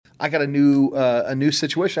I got a new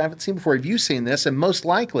situation I haven't seen before. Have you seen this? And most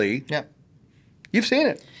likely, Yeah. you've seen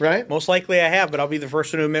it, right? Most likely I have, but I'll be the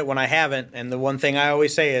first one to admit when I haven't. And the one thing I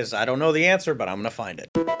always say is, I don't know the answer, but I'm going to find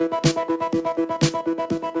it.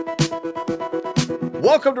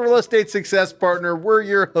 Welcome to Real Estate Success Partner. We're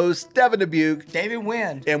your hosts, Devin Dubuque. David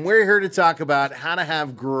Wind. And we're here to talk about how to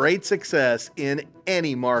have great success in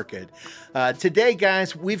any market. Today,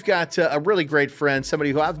 guys, we've got a really great friend,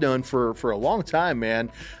 somebody who I've known for a long time,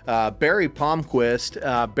 man, Barry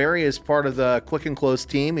Palmquist. Barry is part of the Click and Close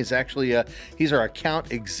team. He's actually he's our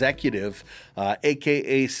account executive,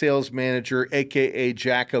 aka sales manager, aka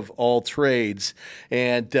jack of all trades.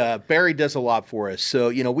 And Barry does a lot for us. So,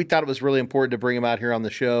 we thought it was really important to bring him out here on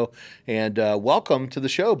the show. And welcome to the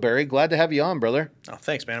show, Barry. Glad to have you on, brother. Oh,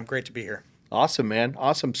 thanks, man. I'm great to be here. Awesome, man.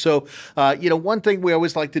 Awesome. So, one thing we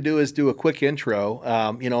always like to do is do a quick intro.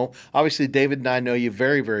 Obviously, David and I know you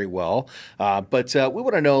very, very well, but we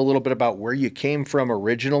want to know a little bit about where you came from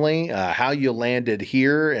originally, how you landed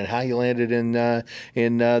here, and how you landed in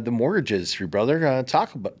the mortgage industry, brother.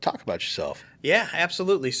 Talk about yourself. Yeah,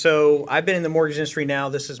 absolutely. So I've been in the mortgage industry now.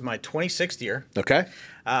 This is my 26th year. Okay.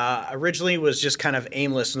 Originally was just kind of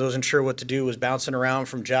aimless and wasn't sure what to do, was bouncing around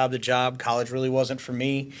from job to job. College really wasn't for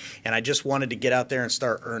me, and I just wanted to get out there and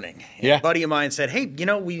start earning. And Yeah. a buddy of mine said, hey,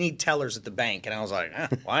 we need tellers at the bank. And I was like,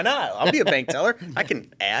 why not? I'll be a bank teller. I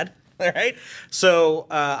can add. All right. So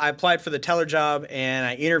I applied for the teller job, and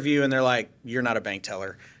I interview, and they're like, you're not a bank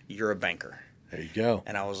teller. You're a banker. There you go.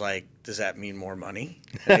 And I was like, does that mean more money?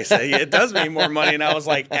 And they said, yeah, it does mean more money. And I was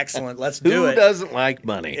like, excellent, let's do it. Who doesn't like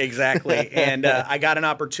money? Exactly. And I got an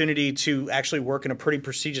opportunity to actually work in a pretty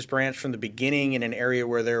prestigious branch from the beginning in an area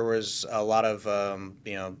where there was a lot of,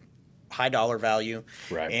 high dollar value.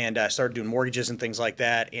 Right. And I started doing mortgages and things like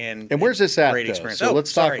that. And where's this at? Great though? experience. So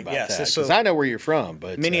let's talk sorry, about yes, that. so Because I know where you're from,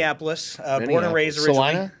 but Minneapolis, born and raised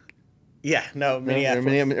originally. Salina? Yeah, no,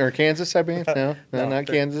 Minneapolis. Or Kansas, I mean? No, not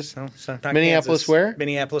Kansas. No, so not Minneapolis Kansas. where?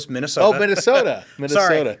 Minneapolis, Minnesota. Oh,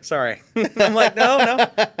 Minnesota. Sorry. I'm like, no,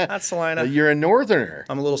 not Salina. You're a northerner.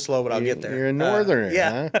 I'm a little slow, but I'll get there. You're a northerner,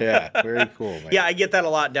 yeah. huh? Yeah, very cool, man. Yeah, I get that a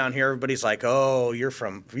lot down here. Everybody's like, "Oh, you're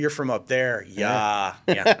from up there." Yeah,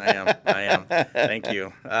 I am. Thank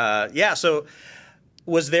you. So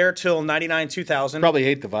was there till 99, 2000. Probably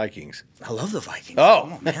hate the Vikings. I love the Vikings.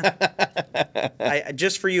 Oh, man.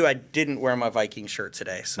 Just for you, I didn't wear my Viking shirt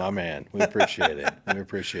today. So. My man, we appreciate it. We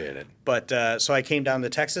appreciate it. But so I came down to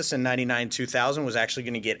Texas in 99, 2000, was actually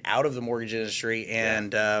going to get out of the mortgage industry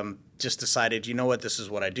and just decided, you know what, this is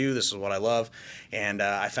what I do, this is what I love. And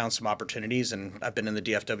I found some opportunities, and I've been in the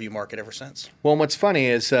DFW market ever since. Well, what's funny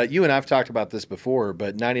is you and I have talked about this before,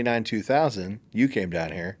 but 99, 2000, you came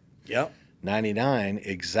down here. Yep. 99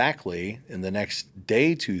 exactly in the next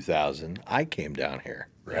day 2000 I came down here,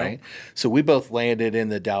 right? Yep. So we both landed in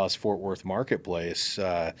the Dallas-Fort Worth marketplace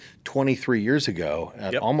 23 years ago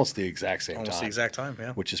at almost the exact same time. Almost the exact time,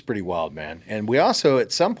 yeah. Which is pretty wild, man. And we also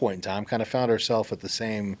at some point in time kind of found ourselves at the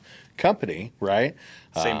same company, right?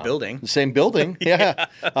 Same building. Same building, yeah.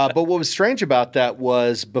 But what was strange about that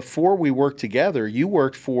was before we worked together, you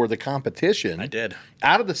worked for the competition. I did.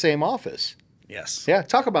 Out of the same office. Yes. Yeah,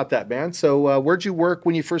 talk about that, man. So where'd you work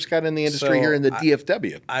when you first got in the industry here in the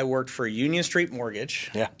DFW? I worked for Union Street Mortgage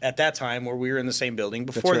at that time where we were in the same building.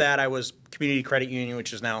 Before that, I was Community Credit Union,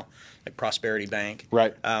 which is now like Prosperity Bank.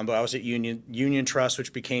 Right. But I was at Union Trust,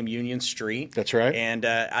 which became Union Street. That's right. And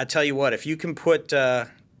I tell you what, if you can put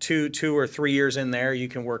 2 or 3 years in there, you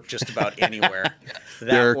can work just about anywhere.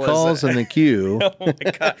 There are calls in the queue. Oh,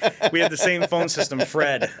 my God. We had the same phone system,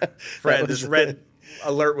 Fred, this red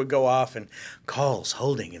alert would go off and calls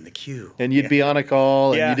holding in the queue. And you'd be on a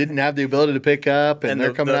call and you didn't have the ability to pick up and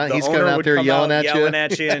they're coming out. He's coming out there yelling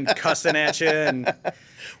at you and cussing at you. And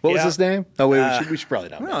what was his name? Oh, wait, we should probably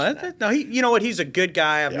not mention that. No, you know what? He's a good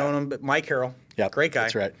guy. I've known him. But Mike Harrell, great guy.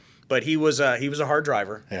 That's right. But he was a hard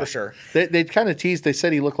driver for sure. They kind of teased. They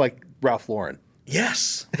said he looked like Ralph Lauren.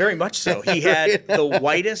 Yes, very much so. He had the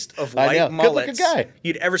whitest of white mullets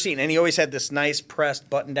you'd ever seen. And he always had this nice pressed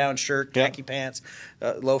button-down shirt, khaki pants,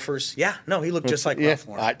 loafers. Yeah, no, he looked just like Ralph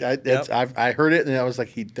Lauren. I heard it, and I was like,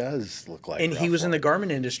 he does look like And Ralph he was Lauren. in the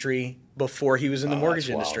garment industry before he was in the mortgage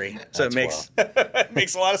industry. So it makes It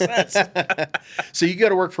makes a lot of sense. So you go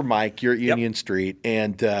to work for Mike. You're at Union Street,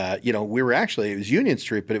 and we were actually, it was Union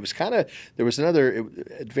Street, but it was kind of, there was another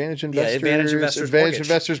Advantage Investors. Advantage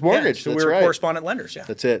Investors Mortgage. Yeah, so we were correspondent lenders. Yeah,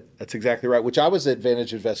 that's it. That's exactly right. Which I was at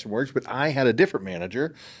Advantage Investor Mortgage, but I had a different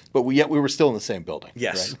manager. But we were still in the same building.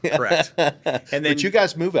 Yes, right? correct. And then but you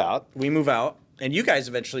guys move out. We move out. And you guys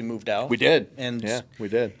eventually moved out. We did. And yeah, we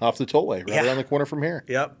did. Off the tollway, right around the corner from here.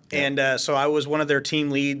 Yep. Yeah. And so I was one of their team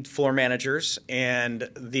lead floor managers, and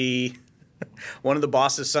one of the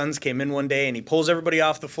boss's sons came in one day, and he pulls everybody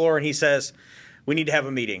off the floor, and he says, we need to have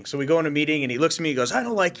a meeting. So we go in a meeting, and he looks at me and goes, I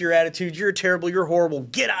don't like your attitude. You're terrible. You're horrible.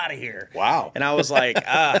 Get out of here. Wow. And I was like,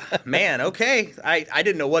 man, okay. I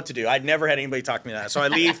didn't know what to do. I'd never had anybody talk to me like that. So I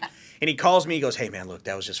leave, and he calls me. He goes, hey, man, look,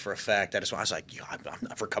 that was just for effect. I was like, I'm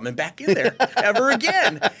never coming back in there ever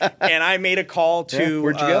again. And I made a call to.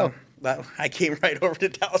 Where'd you go? I came right over to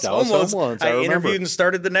Dallas Home Loans. I interviewed and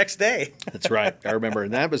started the next day. That's right. I remember.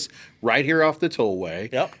 And that was right here off the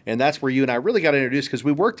tollway. Yep. And that's where you and I really got introduced because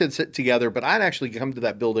we worked together, but I'd actually come to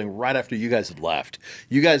that building right after you guys had left.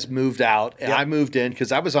 You guys moved out, and I moved in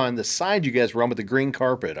because I was on the side you guys were on with the green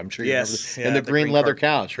carpet. I'm sure you remember. And the green leather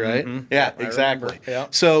couch, right? Mm-hmm. Yeah, exactly.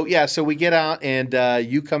 Yep. So we get out, and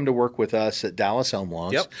you come to work with us at Dallas Home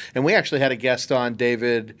Loans. Yep. And we actually had a guest on,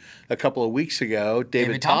 David, a couple of weeks ago,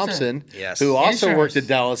 David Thompson, yes. who also Insurance. worked at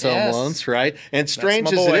Dallas Home Loans, right? And strange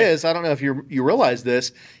my as it boy. is, I don't know if you realize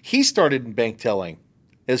this, he started in bank telling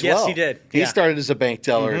as well. Yes, he did. He Yeah. started as a bank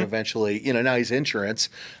teller, and eventually, now he's insurance.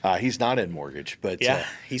 He's not in mortgage, but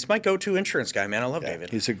He's my go-to insurance guy, man. I love David.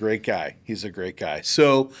 he's a great guy. He's a great guy.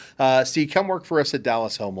 So you come work for us at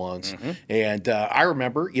Dallas Home Loans, and I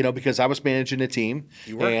remember, because I was managing a team,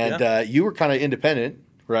 You were, and you were kind of independent.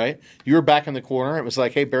 Right, you were back in the corner. It was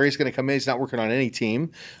like, hey, Barry's going to come in. He's not working on any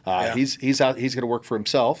team. He's out. He's going to work for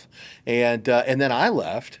himself. And then I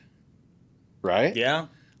left. Right. Yeah.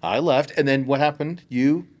 I left, and then what happened?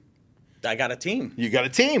 You got a team. You got a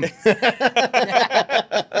team.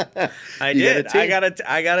 I You did. got a team.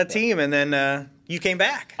 I got a team, and then you came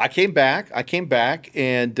back. I came back,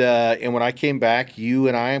 and when I came back, you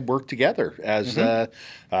and I worked together as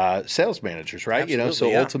sales managers, right? Absolutely,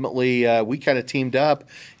 So ultimately, we kind of teamed up.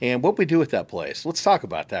 And what we do with that place? Let's talk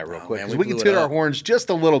about that real quick, man, because we we can blew it toot our up. horns just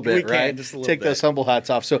a little bit, We can, right? just a little Take bit. those humble hats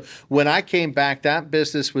off. So when I came back, that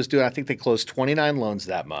business was doing. I think they closed 29 loans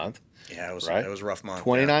that month. Yeah, it was Right? it was a rough month.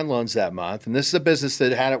 29 loans that month. And this is a business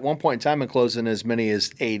that had at one point in time been closing as many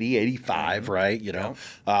as 80, 85, right?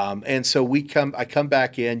 And so I come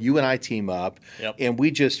back in, you and I team up, Yep. and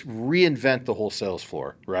we just reinvent the whole sales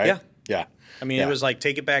floor, right? Yeah. Yeah. I mean, Yeah. it was like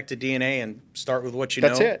take it back to DNA and start with what you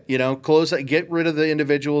That's know. it. Close it, get rid of the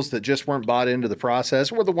individuals that just weren't bought into the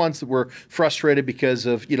process, or the ones that were frustrated because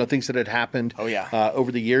of things that had happened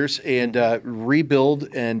over the years, and rebuild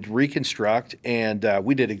and reconstruct. And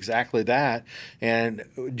we did exactly that. And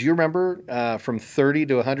do you remember from 30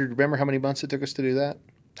 to 100? Remember how many months it took us to do that?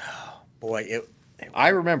 Boy, I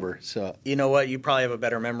remember. So you know what? You probably have a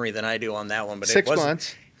better memory than I do on that one. But 6 it wasn't,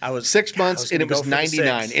 months. I was 6 months, and gonna it was go for the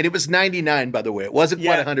 99. 6. And it was 99, by the way. It wasn't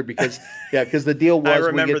quite Yeah. 100 because the deal was we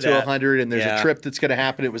remember get to that. 100, and there's a Yeah. trip that's going to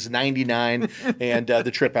happen. It was 99, and the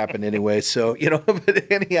trip happened anyway. So,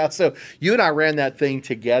 but anyhow, so you and I ran that thing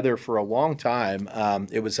together for a long time.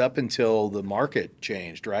 It was up until the market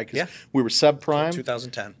changed, right? Because we were subprime.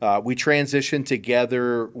 2010. We transitioned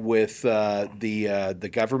together with the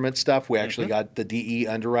government stuff. We actually got the DE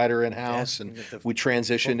underwriter in house, and we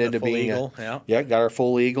transitioned into full being legal, got our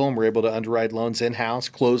full legal, and we're able to underwrite loans in house,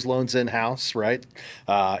 close loans in house, right?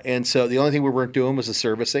 And so the only thing we weren't doing was the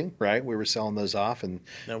servicing, right? We were selling those off, and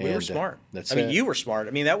No, we were smart. That's I mean, it. you were smart.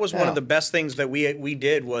 I mean, that was one of the best things that we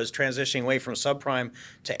did was transitioning away from subprime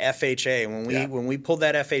to FHA. When we pulled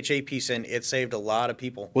that FHA piece in, it saved a lot of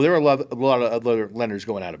people. Well, there were a lot of other lenders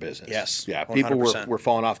going out of business. Yes, Yeah, people 100%. were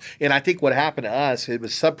falling off. And I think what happened to us, it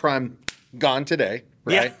was subprime gone today,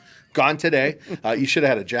 right? Yeah. Gone today. You should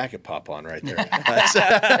have had a jacket pop on right there.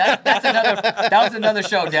 That was another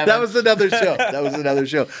show, Devin. That was another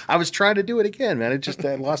show. I was trying to do it again, man.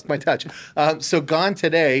 I lost my touch. So gone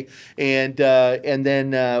today, and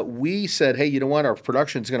then we said, hey, you know what? Our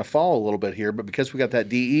production's going to fall a little bit here, but because we got that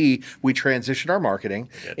DE, we transitioned our marketing,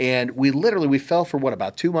 and we fell for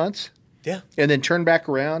about 2 months. Yeah. And then turned back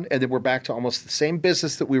around, and then we're back to almost the same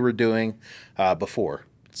business that we were doing before.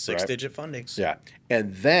 Six-digit fundings. Yeah.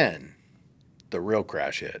 And then the real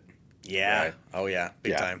crash hit. Yeah. Right. Oh, yeah.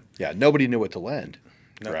 Big Yeah. time. Yeah. Nobody knew what to lend.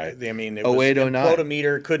 No, right. I mean, it 08, was 09.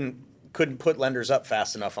 Quotameter couldn't put lenders up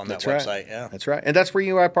fast enough on that That's website. right. Yeah. That's right. And that's where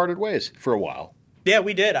you and I parted ways for a while. Yeah,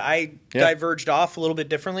 we did. I diverged off a little bit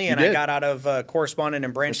differently, and did. I got out of correspondent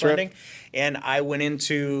and branch That's right. lending, and I went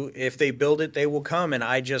into if they build it, they will come, and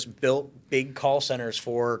I just built big call centers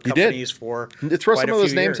for You did. companies for Throw quite some a of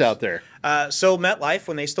those few names years. out there. So MetLife,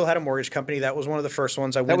 when they still had a mortgage company, that was one of the first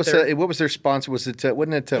ones I That went was there. what was their sponsor? Was it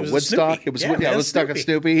wasn't it was Woodstock? Snoopy. It was Yeah, man, Woodstock and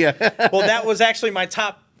Snoopy. Snoopy. Yeah. Well, that was actually my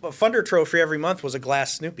top funder trophy every month was a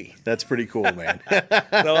glass Snoopy. That's pretty cool, man.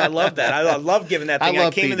 So I love that. I love giving that thing. I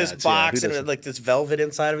love came in this peanuts, yeah. box Who and it had like this velvet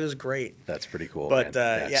inside of it. It was great. That's pretty cool. But,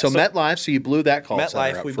 man. yeah, So so MetLife, so you blew that call center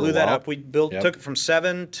MetLife, up we for a blew that while. up. We Yep. took it from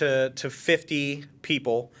 7 to 50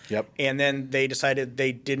 people. Yep. And then they decided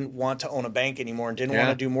they didn't want to own a bank anymore and didn't Yeah.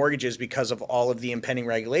 want to do mortgages because of all of the impending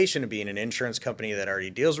regulation of being an insurance company that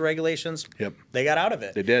already deals with regulations. Yep. They got out of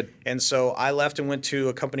it. They did. And so I left and went to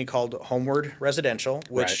a company called Homeward Residential,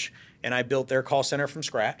 which and I built their call center from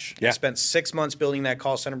scratch. Yeah. I spent 6 months building that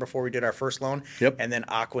call center before we did our first loan. Yep. And then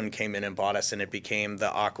Aquin came in and bought us, and it became the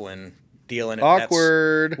Aquin deal. And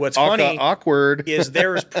Awkward. What's funny Awkward. is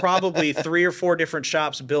there was probably 3 or 4 different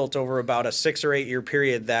shops built over about a 6 or 8 year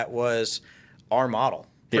period that was our model.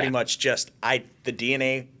 Pretty Yeah. much just the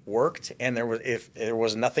DNA worked, and there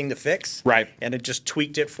was nothing to fix. Right. And it just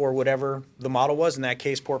tweaked it for whatever the model was, in that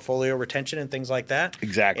case portfolio retention and things like that.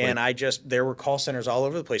 Exactly. And there were call centers all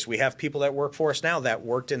over the place. We have people that work for us now that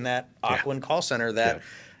worked in that Aquin call center that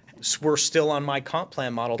we're still on my comp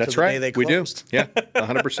plan model to That's the right. day they We do. closed. Yeah,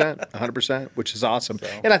 100%. 100%, which is awesome.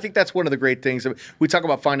 And I think that's one of the great things. We talk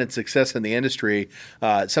about finding success in the industry.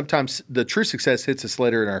 Sometimes the true success hits us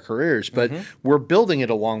later in our careers, but we're building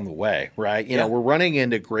it along the way, right? You know, we're running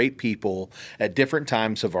into great people at different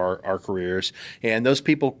times of our careers, and those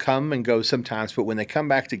people come and go sometimes, but when they come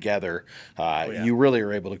back together, you really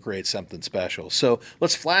are able to create something special. So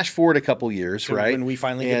let's flash forward a couple years, right? when we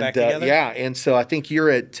finally get back together? Yeah, and so I think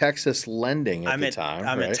you're at Texas Lending at the time.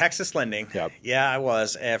 I'm right? at Texas Lending. Yep. Yeah, I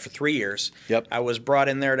was for 3 years. Yep. I was brought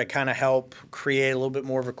in there to kind of help create a little bit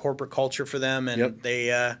more of a corporate culture for them, and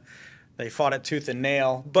they fought it tooth and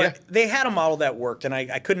nail. But they had a model that worked, and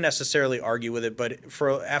I couldn't necessarily argue with it. But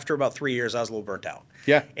after about 3 years, I was a little burnt out.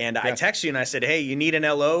 Yeah. And I texted you and I said, hey, you need an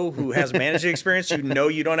LO who has management experience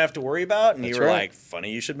you don't have to worry about? And you were like,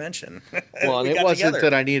 funny you should mention. Well, and it wasn't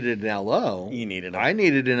that I needed an LO. I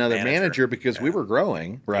needed another manager because we were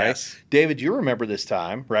growing, right? Yes. David, you remember this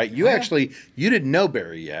time, right? You you didn't know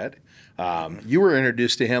Barry yet. You were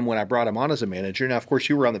introduced to him when I brought him on as a manager. Now, of course,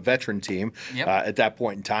 you were on the veteran team at that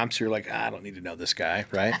point in time, so you're like, I don't need to know this guy,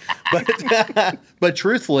 right? But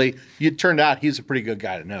truthfully, it turned out he's a pretty good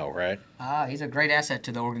guy to know, right? He's a great asset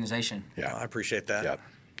to the organization. Yeah, I appreciate that. Yeah.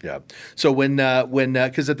 Yeah. So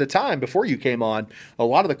because at the time before you came on, a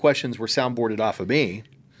lot of the questions were soundboarded off of me.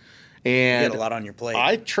 And you had a lot on your plate.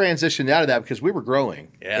 I transitioned out of that because we were growing,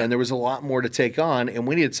 Yeah. and there was a lot more to take on, and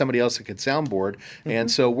we needed somebody else that could soundboard. And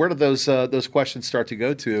so, where did those questions start to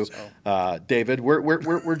go to, David?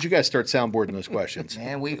 Where'd you guys start soundboarding those questions?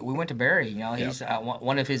 And we went to Barry. You know, he's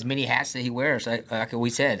one of his many hats that he wears. Like we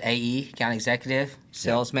said, AE, account executive,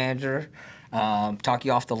 sales manager. Talk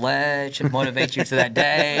you off the ledge and motivate you to that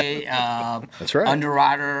day. That's right.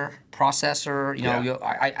 Underwriter, processor. You know,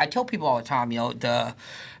 I tell people all the time. You know,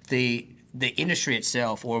 the industry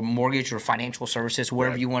itself, or mortgage or financial services,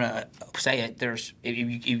 wherever you want to say it.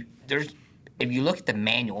 If you look at the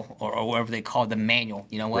manual or whatever they call it, the manual,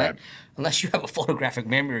 you know what? Right. Unless you have a photographic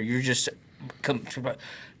memory, you're just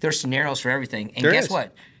there's scenarios for everything. And There guess is.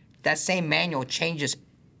 what? That same manual changes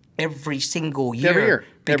every single year. Every year,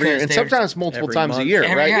 because and sometimes multiple every times a month. year,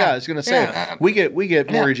 Every- right? yeah. Yeah, I was going to say Yeah, we get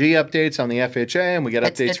mortgage updates on the FHA, and we get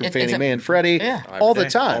updates from Fannie Mae and Freddie all the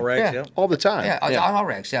time, All regs, Yeah. all the time. Yeah, all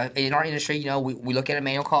regs. Yeah. In our industry, you know, we look at a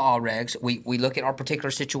manual called all regs. We look at our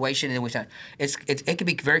particular situation, and it can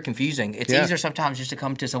be very confusing. It's easier sometimes just to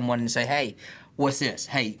come to someone and say, hey, what's this?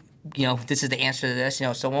 Hey, you know, this is the answer to this. You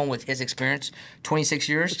know, someone with his experience, 26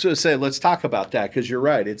 years. So say, let's talk about that, because you're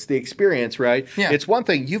right. It's the experience, right? Yeah. It's one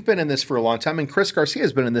thing. You've been in this for a long time, and Chris Garcia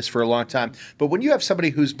has been in this for a long time. But when you have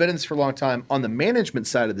somebody who's been in this for a long time on the management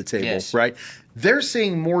side of the table, Yes. right? They're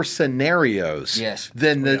seeing more scenarios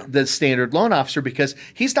than the standard loan officer, because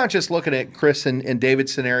he's not just looking at Chris and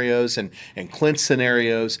David's scenarios and Clint's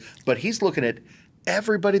scenarios, but he's looking at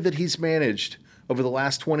everybody that he's managed over the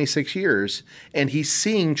last 26 years, and he's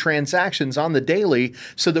seeing transactions on the daily,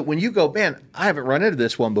 so that when you go, man, I haven't run into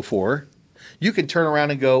this one before, you can turn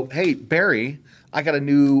around and go, hey, Barry, I got a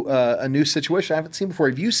new situation I haven't seen before.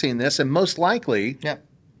 Have you seen this? And most likely,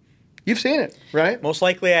 you've seen it, right? Most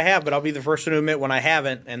likely I have, but I'll be the first one to admit when I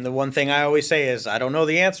haven't. And the one thing I always say is, I don't know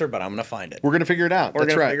the answer, but I'm going to find it. We're going to figure it out. We're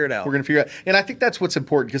That's gonna right. figure it out. We're going to figure it out. And I think that's what's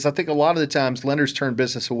important, because I think a lot of the times lenders turn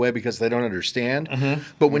business away because they don't understand.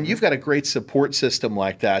 But when you've got a great support system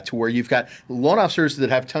like that, to where you've got loan officers that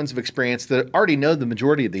have tons of experience that already know the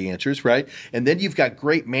majority of the answers, right? And then you've got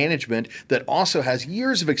great management that also has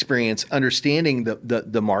years of experience understanding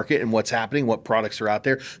the market and what's happening, what products are out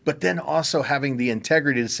there, but then also having the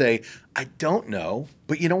integrity to say, I don't know,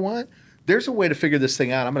 but you know what? There's a way to figure this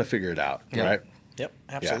thing out. I'm going to figure it out, right? Yep,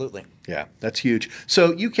 absolutely. Yeah, that's huge.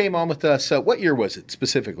 So you came on with us. What year was it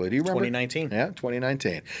specifically? Do you remember? 2019. Yeah,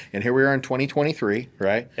 2019. And here we are in 2023,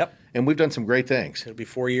 right? Yep. And we've done some great things. It'll be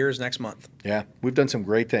 4 years next month. Yeah, we've done some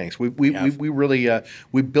great things. We really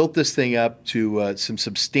we built this thing up to some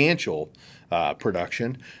substantial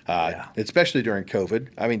production, especially during COVID.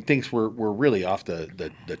 I mean, things were really off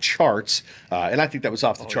the charts, and I think that was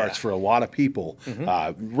off the charts for a lot of people.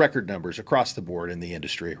 Record numbers across the board in the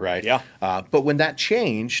industry, right? Yeah. But when that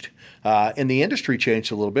changed, and the industry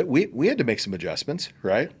changed a little bit, we had to make some adjustments,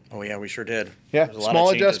 right? Oh yeah, we sure did. Yeah, There's a lot small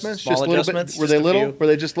of changes. adjustments, Small just a little adjustments, bit. Were just they a little? few. Were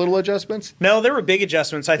they just little adjustments? No, there were big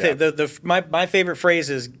adjustments. I think my favorite phrase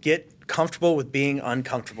is get comfortable with being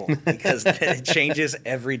uncomfortable because it changes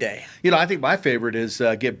every day. You know, I think my favorite is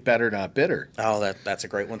get better, not bitter. Oh, that's a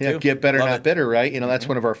great one Yeah, too. get better, Love not it. bitter, right? You know, that's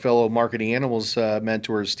one of our fellow Marketing Animals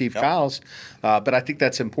mentors, Steve Kyles. But I think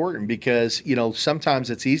that's important because, you know, sometimes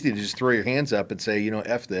it's easy to just throw your hands up and say, you know,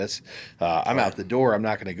 F this. I'm out the door. I'm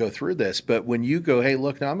not going to go through this. But when you go, hey,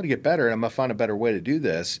 look, now I'm going to get better and I'm going to find a better way to do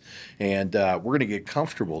this. And we're going to get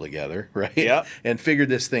comfortable together, right? Yep. And figure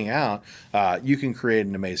this thing out. You can create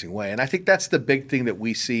an amazing way. And I think that's the big thing that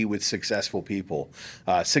we see with successful people.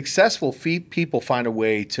 Successful people find a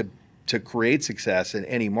way to create success in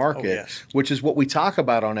any market, yes. which is what we talk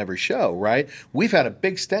about on every show, right? We've had a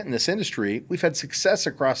big stint in this industry. We've had success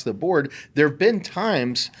across the board. There have been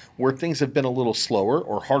times where things have been a little slower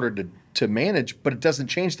or harder to manage, but it doesn't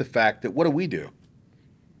change the fact that what do?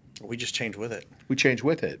 We just change with it. We change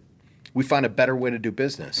with it. We find a better way to do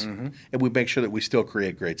business, and we make sure that we still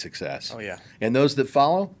create great success. Oh, yeah. And those that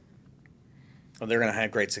follow, Well, they're going to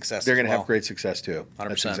have great success. they're going to as well. have great success too. 100%.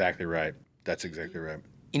 That's exactly right. That's exactly right.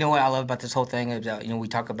 You know what I love about this whole thing is that, you know, we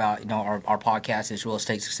talk about, you know, our podcast is Real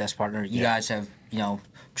Estate Success Partner. You guys have, you know,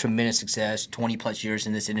 tremendous success, 20 plus years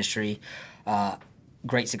in this industry,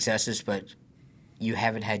 great successes, but you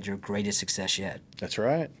haven't had your greatest success yet. That's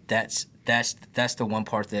right. That's the one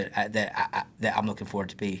part that I'm looking forward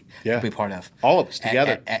to be part of. All of us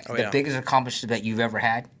together. The biggest accomplishment that you've ever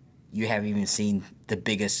had, you haven't even seen the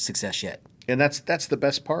biggest success yet. And that's the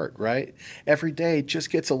best part, right? Every day just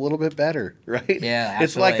gets a little bit better, right? Yeah,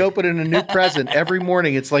 It's like absolutely. opening a new present every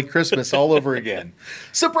morning. It's like Christmas all over again.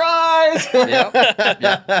 Surprise!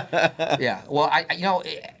 Yeah. Well, you know,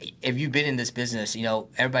 if you've been in this business, you know,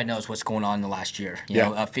 everybody knows what's going on in the last year. You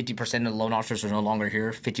know, 50% of the loan officers are no longer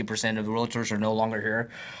here. 50% of the realtors are no longer here.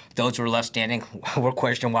 Those who are left standing, we're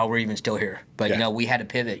questioning why we're even still here. But, you know, we had to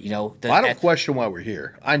pivot, you know. I don't question why we're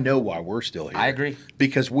here. I know why we're still here. I agree.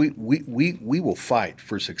 Because we will fight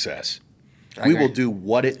for success. I We agree. will do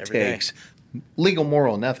what it Every day. takes, legal,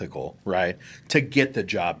 moral, and ethical, right, to get the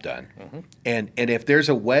job done. And if there's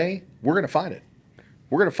a way, we're going to find it.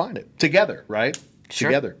 We're going to find it together, right? Sure.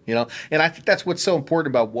 Together, you know. And I think that's what's so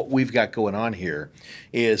important about what we've got going on here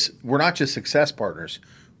is we're not just success partners,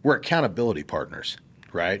 we're accountability partners.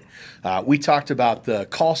 Right. We talked about the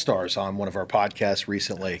call stars on one of our podcasts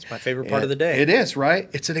recently. It's my favorite part of the day. It is, right?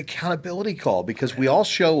 It's an accountability call because we all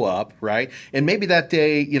show up, right? And maybe that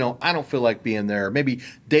day, you know, I don't feel like being there. Maybe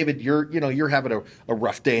David, you're having a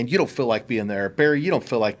rough day and you don't feel like being there. Barry, you don't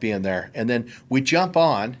feel like being there. And then we jump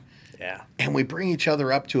on. Yeah. And we bring each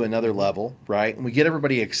other up to another level, right? And we get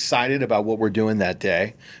everybody excited about what we're doing that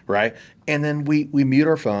day, right? And then we mute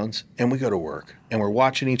our phones and we go to work and we're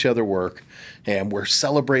watching each other work and we're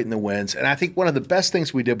celebrating the wins. And I think one of the best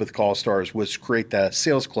things we did with Call Stars was create the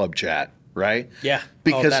sales club chat, right? Yeah.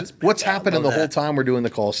 Because what's I happening love the whole that. time we're doing the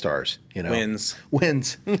Call Stars, you know?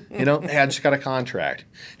 Wins. You know, hey, I just got a contract.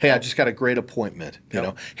 Hey, I just got a great appointment. You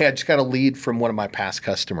know, hey, I just got a lead from one of my past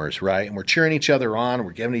customers, right? And we're cheering each other on.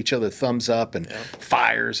 We're giving each other thumbs up and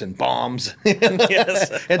fires and bombs.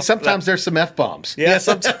 Yes. And sometimes there's some F bombs. Yeah,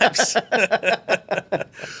 sometimes.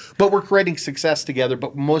 But we're creating success together.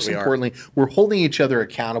 But most We are. importantly, we're holding each other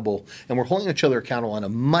accountable, and we're holding each other accountable on a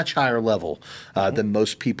much higher level than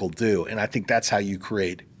most people do. And I think that's how you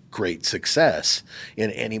create great success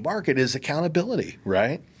in any market is accountability,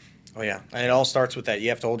 right? Oh, yeah. And it all starts with that. You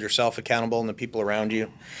have to hold yourself accountable and the people around you.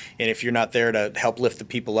 And if you're not there to help lift the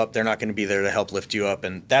people up, they're not going to be there to help lift you up.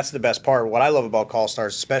 And that's the best part. What I love about Call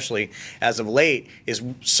Stars, especially as of late, is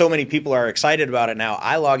so many people are excited about it now.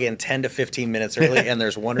 I log in 10 to 15 minutes early and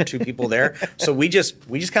there's one or two people there. So we just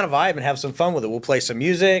kind of vibe and have some fun with it. We'll play some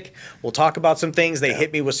music. We'll talk about some things. They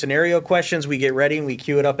hit me with scenario questions. We get ready and we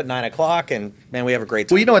queue it up at 9 o'clock. And, man, we have a great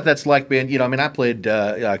time. Well, you know what that's like, man. You know, I mean, I played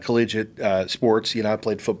collegiate sports. You know, I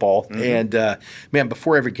played football football, and man,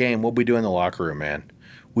 before every game, what we do in the locker room, man,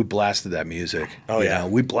 we blasted that music. Oh, yeah.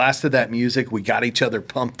 We blasted that music. We got each other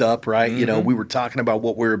pumped up, right? We were talking about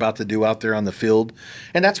what we were about to do out there on the field,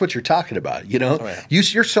 and that's what you're talking about. Oh, yeah.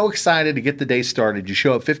 You're so excited to get the day started. You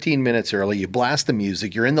show up 15 minutes early. You blast the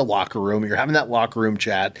music. You're in the locker room. You're having that locker room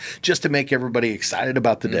chat just to make everybody excited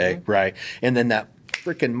about the day, right? And then that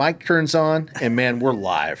freaking mic turns on, and man, we're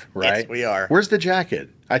live, right? Yes, we are. Where's the jacket?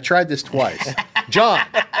 I tried this twice. John.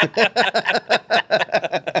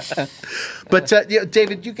 But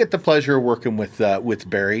David, you get the pleasure of working with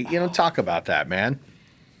Barry. Talk about that, man.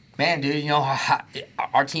 Man, dude,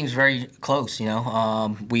 our team's very close.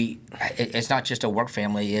 It's not just a work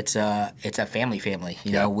family; it's a family.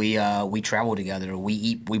 We travel together, we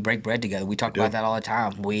eat, we break bread together. We talk about that all the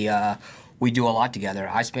time. We do a lot together.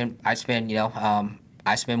 I spend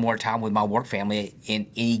more time with my work family in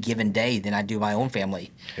any given day than I do my own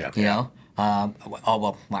family. Yeah.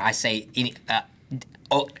 I say any.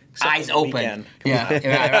 Eyes open, weekend. right,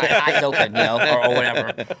 eyes open, or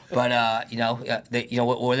whatever. But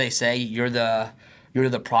what do they say? You're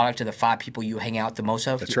the product of the 5 people you hang out the most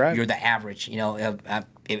of. That's right. You're the average.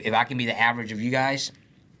 If I can be the average of you guys,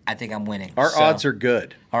 I think I'm winning. Our odds are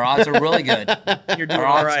good. Our odds are really good. You're doing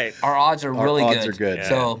all right. Our odds are really Our good. odds are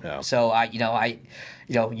good. So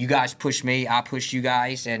you guys push me, I push you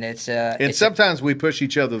guys, and it's sometimes we push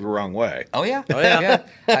each other the wrong way. Oh yeah,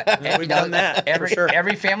 We've done that for sure.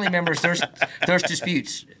 Every family members, there's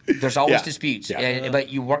disputes. There's always disputes, but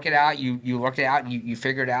you work it out. You work it out, and you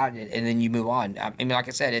figure it out, and then you move on. I mean, like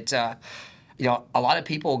I said, it's a lot of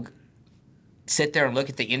people sit there and look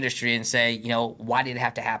at the industry and say, why did it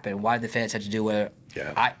have to happen? Why did the feds have to do it?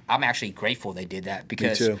 Yeah. I'm actually grateful they did that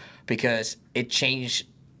because it changed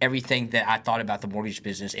everything that I thought about the mortgage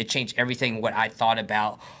business. It changed everything what I thought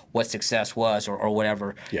about what success was or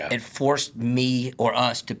whatever. Yeah. It forced me or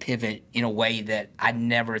us to pivot in a way that I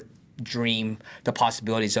never dream the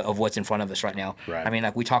possibilities of what's in front of us right now. Right. I mean,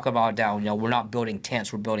 like we talk about down, we're not building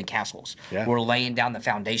tents, we're building castles. Yeah. We're laying down the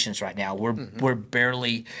foundations right now. We're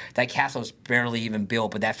barely, that castle's barely even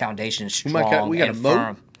built, but that foundation is strong We got and a moat,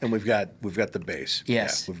 firm. and we've got the base.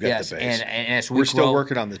 Yes, we've got the base. And as we're still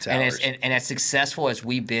working on the towers. And as successful as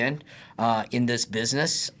we've been in this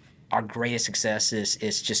business, our greatest success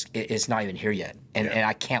is not even here yet, and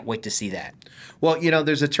I can't wait to see that. Well,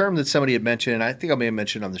 there's a term that somebody had mentioned, and I think I may have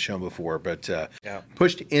mentioned on the show before, but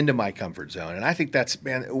pushed into my comfort zone, and I think that's,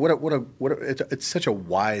 man, it's such a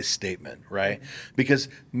wise statement, right? Because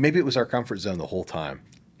maybe it was our comfort zone the whole time.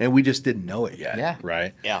 And we just didn't know it yet, Yeah.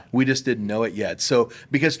 right? Yeah. We just didn't know it yet. So,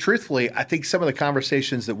 because truthfully, I think some of the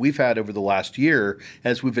conversations that we've had over the last year,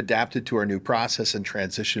 as we've adapted to our new process and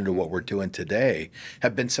transitioned to what we're doing today,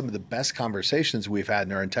 have been some of the best conversations we've had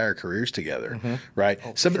in our entire careers together, right?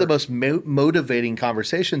 Some of the most motivating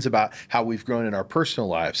conversations about how we've grown in our personal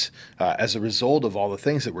lives as a result of all the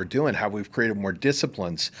things that we're doing, how we've created more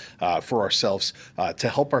disciplines for ourselves to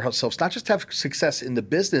help ourselves not just have success in the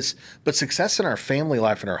business, but success in our family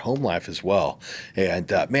life and our home life as well. And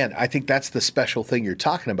man, I think that's the special thing you're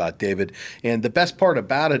talking about, David. And the best part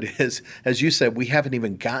about it is, as you said, we haven't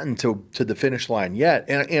even gotten to the finish line yet.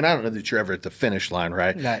 And I don't know that you're ever at the finish line,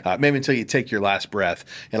 right? Maybe until you take your last breath.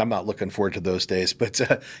 And I'm not looking forward to those days. But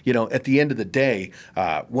at the end of the day,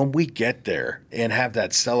 when we get there and have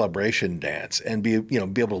that celebration dance and be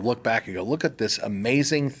able to look back and go, look at this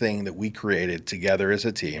amazing thing that we created together as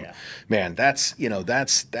a team, man, that's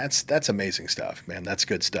amazing stuff, man. That's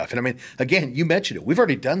good stuff. And I mean, again, you mentioned it. We've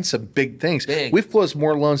already done some big things. We've closed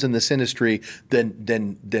more loans in this industry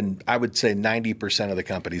than I would say 90% of the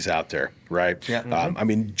companies out there, right? Yeah. I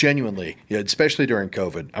mean, genuinely, especially during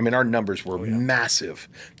COVID. I mean, our numbers were massive,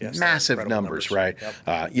 massive numbers, right?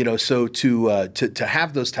 So to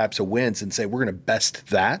have those types of wins and say we're going to best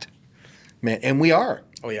that, man, and we are.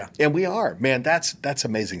 Oh yeah, and we are, man. That's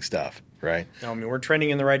amazing stuff. Right. No, I mean, we're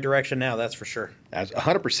trending in the right direction now. That's for sure.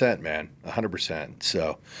 100%, man. 100%.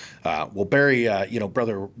 So, well, Barry,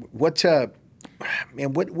 brother, what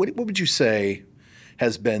would you say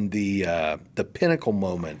has been the pinnacle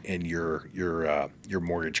moment in your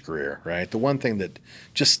mortgage career? Right. The one thing that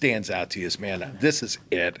just stands out to you is, man, this is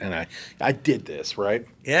it, and I did this, right?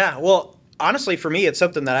 Yeah. Well, honestly, for me, it's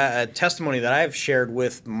something that a testimony that I've shared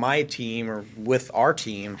with my team or with our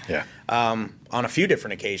team on a few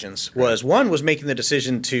different occasions. One was making the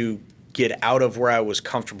decision to get out of where I was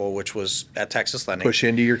comfortable, which was at Texas Lending. Push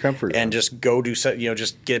into your comfort zone. And just go do so,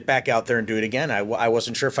 just get back out there and do it again. I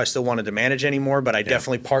wasn't sure if I still wanted to manage anymore, but I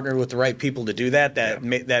definitely partnered with the right people to do that. That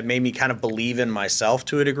made me kind of believe in myself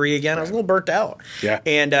to a degree again. I was a little burnt out. Yeah.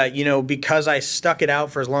 And, because I stuck it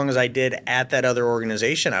out for as long as I did at that other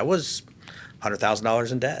organization, I was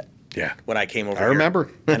 $100,000 in debt. Yeah. when I came over I here. remember.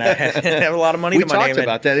 And I have a lot of money We to my name. talked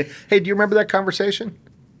about that. Hey, do you remember that conversation?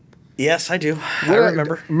 Yes, I do. What I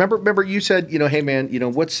remember. Remember, you said, hey, man,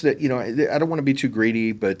 what's the, I don't want to be too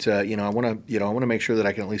greedy, but I want to make sure that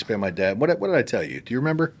I can at least pay my debt. What did I tell you? Do you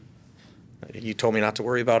remember? You told me not to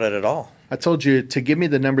worry about it at all. I told you to give me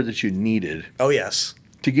the number that you needed. Oh, yes.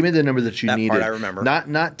 To give me the number that you That needed. part I remember.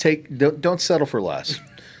 Not take. Don't settle for less.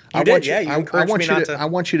 You did, yeah. You encouraged me not to. I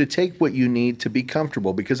want you to take what you need to be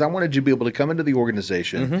comfortable, because I wanted you to be able to come into the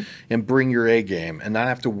organization and bring your A game and not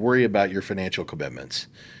have to worry about your financial commitments.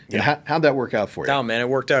 And how'd that work out for you? No, man, it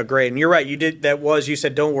worked out great. And you're right. You did. You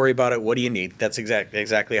said, don't worry about it. What do you need? That's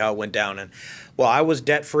exactly how it went down. And well, I was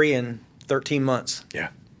debt free in 13 months. Yeah.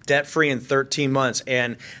 Debt free in 13 months.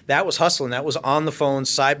 And that was hustling. That was on the phone,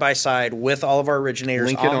 side by side with all of our originators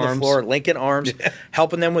Lincoln on Arms. the floor, Lincoln Arms,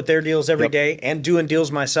 helping them with their deals every day and doing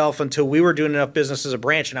deals myself until we were doing enough business as a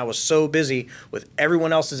branch. And I was so busy with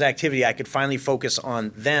everyone else's activity, I could finally focus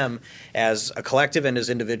on them as a collective and as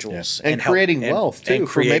individuals. And creating wealth, too,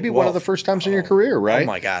 for maybe one of the first times in your career, right? Oh,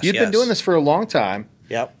 my gosh, You've been doing this for a long time.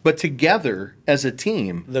 Yep. But together as a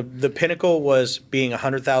team. The pinnacle was being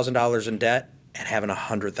 $100,000 in debt and having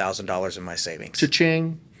 $100,000 in my savings.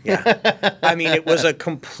 Cha-ching. Yeah. I mean, it was a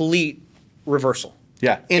complete reversal.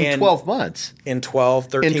 Yeah. In 12 months. In 12,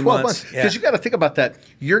 13 In 12 months. months. Because you got to think about that.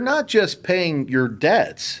 You're not just paying your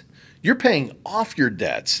debts. You're paying off your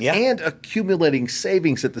debts and accumulating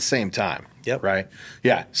savings at the same time. Yep. Right?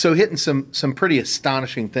 Yeah. So hitting some pretty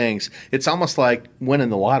astonishing things. It's almost like winning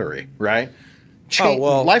the lottery, right?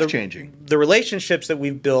 Life-changing. The relationships that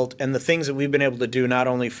we've built and the things that we've been able to do not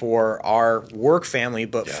only for our work family,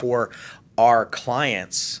 but for our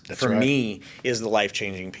clients, me, is the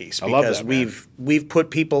life-changing piece. Because we've put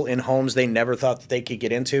people in homes they never thought that they could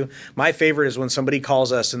get into. My favorite is when somebody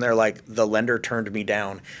calls us and they're like, the lender turned me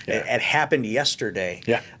down. It happened yesterday.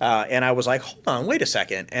 Yeah. And I was like, hold on, wait a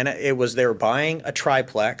second. And it was they were buying a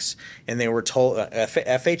triplex and they were told,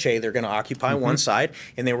 FHA, they're going to occupy one side,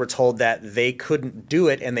 and they were told that they couldn't do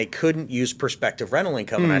it and they couldn't use prospective rental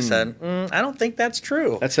income. And I said, I don't think that's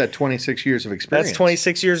true. That's that 26 years of experience. That's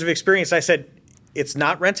 26 years of experience. I said, it's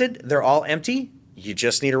not rented. They're all empty. You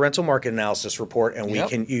just need a rental market analysis report, and we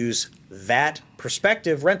can use that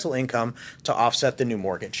prospective rental income to offset the new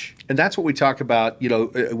mortgage. And that's what we talk about,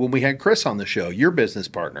 when we had Chris on the show, your business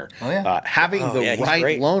partner. Having the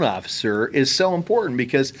right loan officer is so important,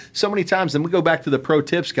 because so many times, and we go back to the pro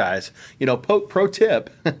tips, guys, pro tip,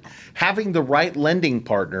 having the right lending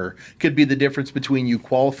partner could be the difference between you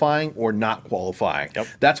qualifying or not qualifying.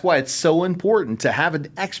 That's why it's so important to have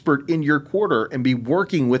an expert in your quarter and be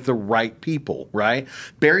working with the right people, right?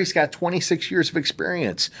 Barry's got 26 years of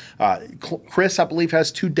experience. Chris, I believe,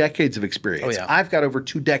 has 2 decades of experience. I've got over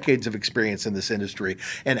 2 decades of experience in this industry.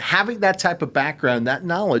 And having that type of background, that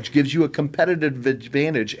knowledge, gives you a competitive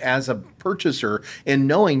advantage as a purchaser in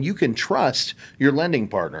knowing you can trust your lending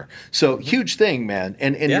partner. So huge thing, man.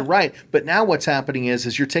 And you're right. But now what's happening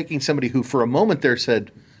is you're taking somebody who for a moment there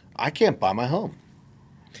said, I can't buy my home.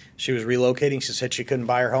 She was relocating. She said she couldn't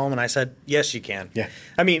buy her home, and I said, yes, you can. Yeah.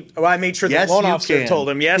 I mean, I made sure the loan officer told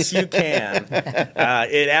him, yes, you can.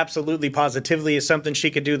 It absolutely, positively is something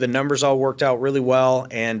she could do. The numbers all worked out really well,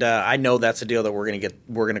 and I know that's a deal that we're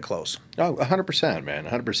going to close. Oh, 100%, man,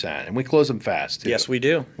 100%. And we close them fast, too. Yes, we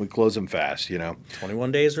do. We close them fast,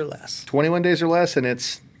 21 days or less. 21 days or less, and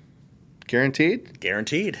it's guaranteed?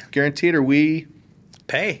 Guaranteed. Guaranteed, or we...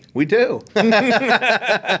 Pay. We do.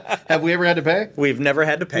 Have we ever had to pay? We've never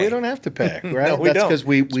had to pay. We don't have to pay, right? No, we That's don't. because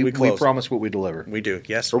we promise what we deliver. We do,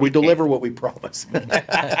 yes. Or we deliver what we promise.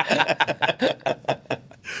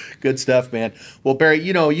 Good stuff, man. Well, Barry,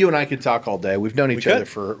 you and I could talk all day. We've known each other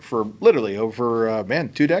for literally over,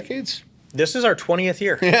 2 decades. This is our 20th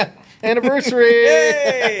year. Yeah. Anniversary.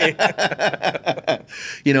 Yay! But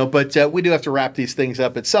we do have to wrap these things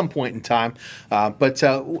up at some point in time. But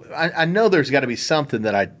I know there's got to be something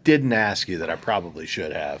that I didn't ask you that I probably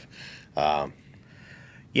should have.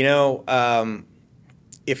 If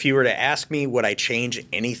you were to ask me, would I change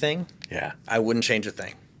anything? Yeah. I wouldn't change a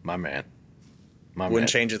thing. My man. Wouldn't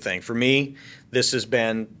change a thing. For me, this has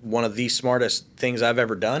been one of the smartest things I've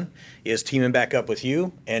ever done, is teaming back up with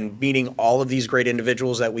you and meeting all of these great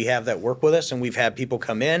individuals that we have that work with us. And we've had people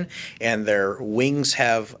come in and their wings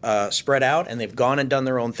have spread out and they've gone and done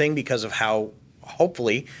their own thing because of how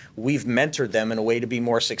hopefully we've mentored them in a way to be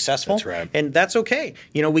more successful. That's right. And that's okay.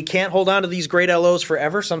 We can't hold on to these great LOs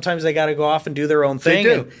forever. Sometimes they got to go off and do their own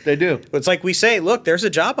thing. They do. It's like we say, look, there's a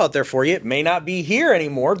job out there for you. It may not be here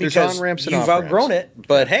anymore because on-ramps and you've off-ramps. outgrown it.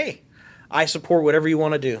 But hey, I support whatever you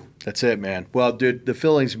want to do. That's it, man. Well, dude, the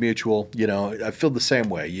feeling's mutual. You know, I feel the same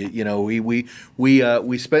way. You know, we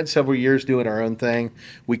spent several years doing our own thing.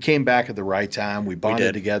 We came back at the right time. We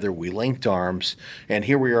bonded together. We linked arms, and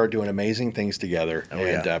here we are doing amazing things together.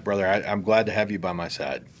 Brother, I'm glad to have you by my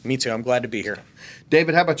side. Me too. I'm glad to be here.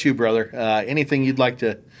 David, how about you, brother? Anything you'd like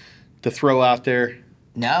to throw out there?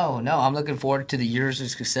 No, I'm looking forward to the years of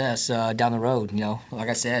success down the road. You know, like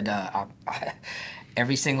I said,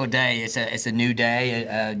 every single day it's a new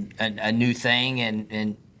day, a new thing,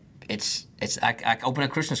 and it's I open a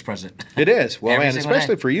Christmas present. It is. Well, man,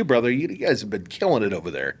 especially day. for you, brother. You guys have been killing it over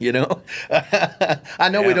there. You know, I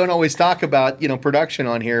know we don't always talk about production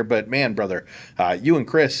on here, but man, brother, you and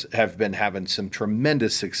Chris have been having some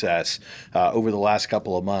tremendous success over the last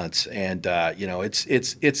couple of months, and it's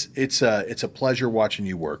a pleasure watching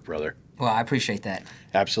you work, brother. Well, I appreciate that.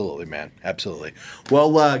 Absolutely, man. Absolutely.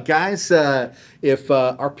 Well, guys, if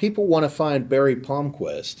our people want to find Barry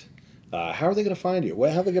Palmquist, how are they going to find you?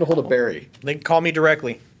 How do they get a hold of Barry? They can call me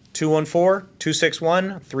directly,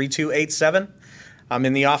 214-261-3287. I'm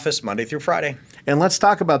in the office Monday through Friday. And let's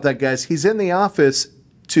talk about that, guys. He's in the office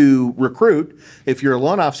to recruit if you're a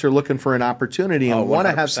loan officer looking for an opportunity and want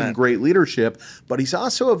to have some great leadership, but he's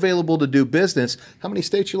also available to do business. How many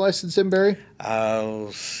states you licensed in, Barry?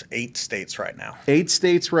 8 states right now. 8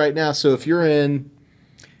 states right now. So if you're in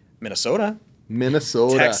Minnesota,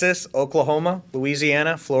 Texas, Oklahoma,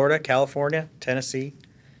 Louisiana, Florida, California, Tennessee,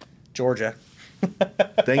 Georgia.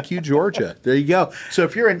 Thank you, Georgia. There you go. So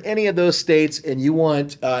if you're in any of those states and you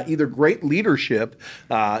want either great leadership,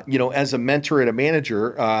 as a mentor and a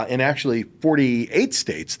manager, in actually 48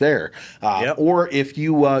 states there, or if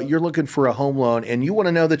you're looking for a home loan and you want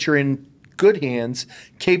to know that you're in good hands,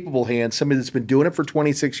 capable hands, somebody that's been doing it for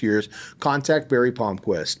 26 years, contact Barry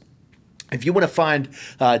Palmquist. If you want to find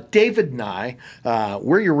David and I,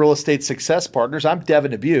 we're your real estate success partners. I'm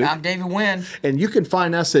Devin Dubuque. I'm David Wynn. And you can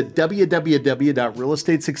find us at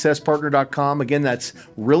www.realestatesuccesspartner.com. Again, that's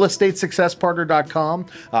realestatesuccesspartner.com.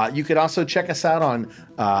 You can also check us out on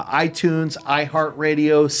iTunes,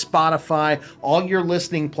 iHeartRadio, Spotify, all your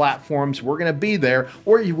listening platforms. We're going to be there.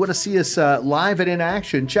 Or you want to see us live and in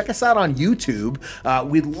action, check us out on YouTube.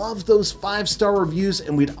 We'd love those 5-star reviews,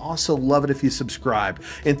 and we'd also love it if you subscribe.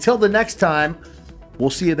 Until the next time,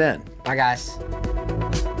 we'll see you then. Bye, guys.